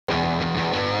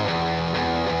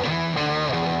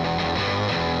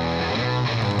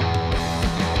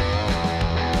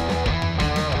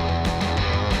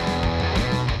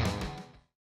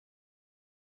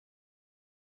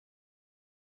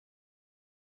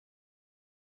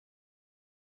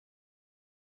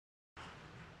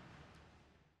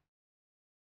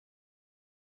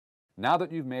Now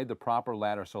that you've made the proper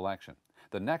ladder selection,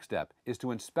 the next step is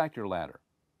to inspect your ladder.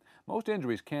 Most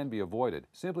injuries can be avoided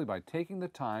simply by taking the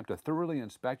time to thoroughly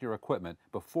inspect your equipment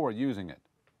before using it.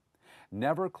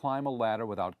 Never climb a ladder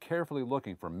without carefully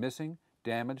looking for missing,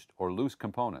 damaged, or loose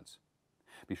components.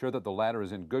 Be sure that the ladder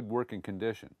is in good working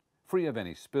condition, free of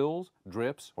any spills,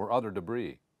 drips, or other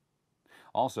debris.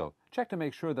 Also, check to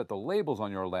make sure that the labels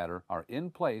on your ladder are in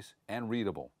place and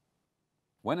readable.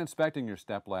 When inspecting your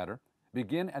step ladder,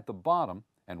 begin at the bottom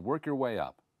and work your way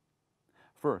up.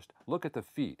 First, look at the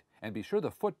feet and be sure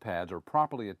the foot pads are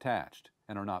properly attached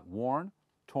and are not worn,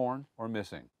 torn, or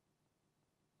missing.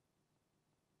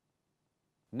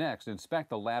 Next, inspect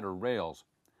the ladder rails.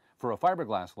 For a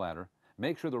fiberglass ladder,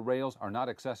 make sure the rails are not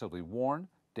excessively worn,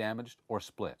 damaged, or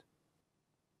split.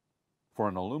 For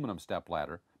an aluminum step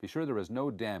ladder, be sure there is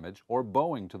no damage or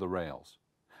bowing to the rails.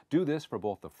 Do this for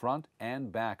both the front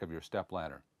and back of your step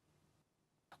ladder.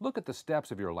 Look at the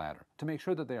steps of your ladder to make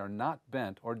sure that they are not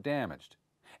bent or damaged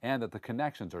and that the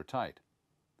connections are tight.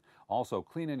 Also,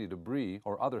 clean any debris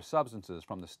or other substances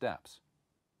from the steps.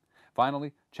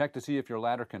 Finally, check to see if your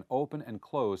ladder can open and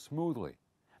close smoothly,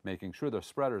 making sure the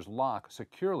spreaders lock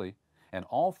securely and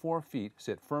all 4 feet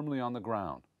sit firmly on the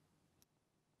ground.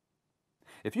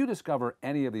 If you discover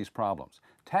any of these problems,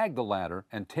 tag the ladder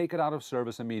and take it out of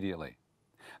service immediately.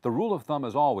 The rule of thumb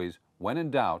is always, when in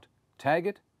doubt, tag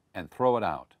it and throw it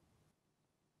out.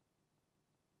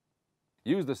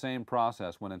 Use the same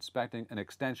process when inspecting an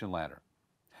extension ladder.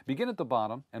 Begin at the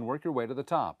bottom and work your way to the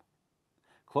top.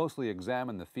 Closely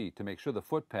examine the feet to make sure the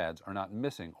foot pads are not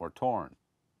missing or torn.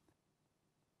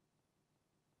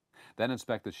 Then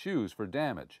inspect the shoes for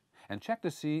damage and check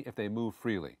to see if they move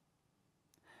freely.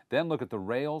 Then look at the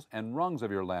rails and rungs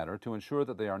of your ladder to ensure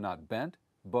that they are not bent,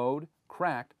 bowed,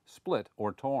 cracked, split,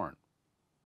 or torn.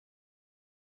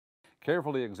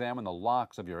 Carefully examine the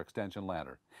locks of your extension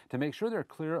ladder to make sure they're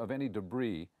clear of any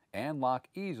debris and lock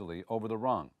easily over the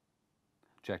rung.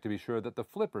 Check to be sure that the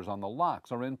flippers on the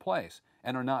locks are in place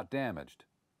and are not damaged.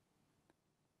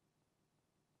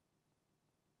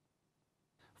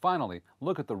 Finally,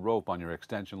 look at the rope on your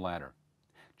extension ladder.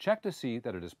 Check to see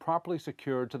that it is properly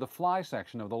secured to the fly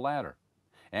section of the ladder,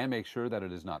 and make sure that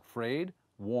it is not frayed,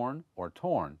 worn, or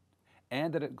torn,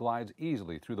 and that it glides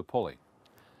easily through the pulley.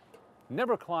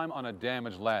 Never climb on a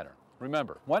damaged ladder.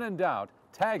 Remember, when in doubt,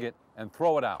 tag it and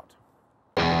throw it out.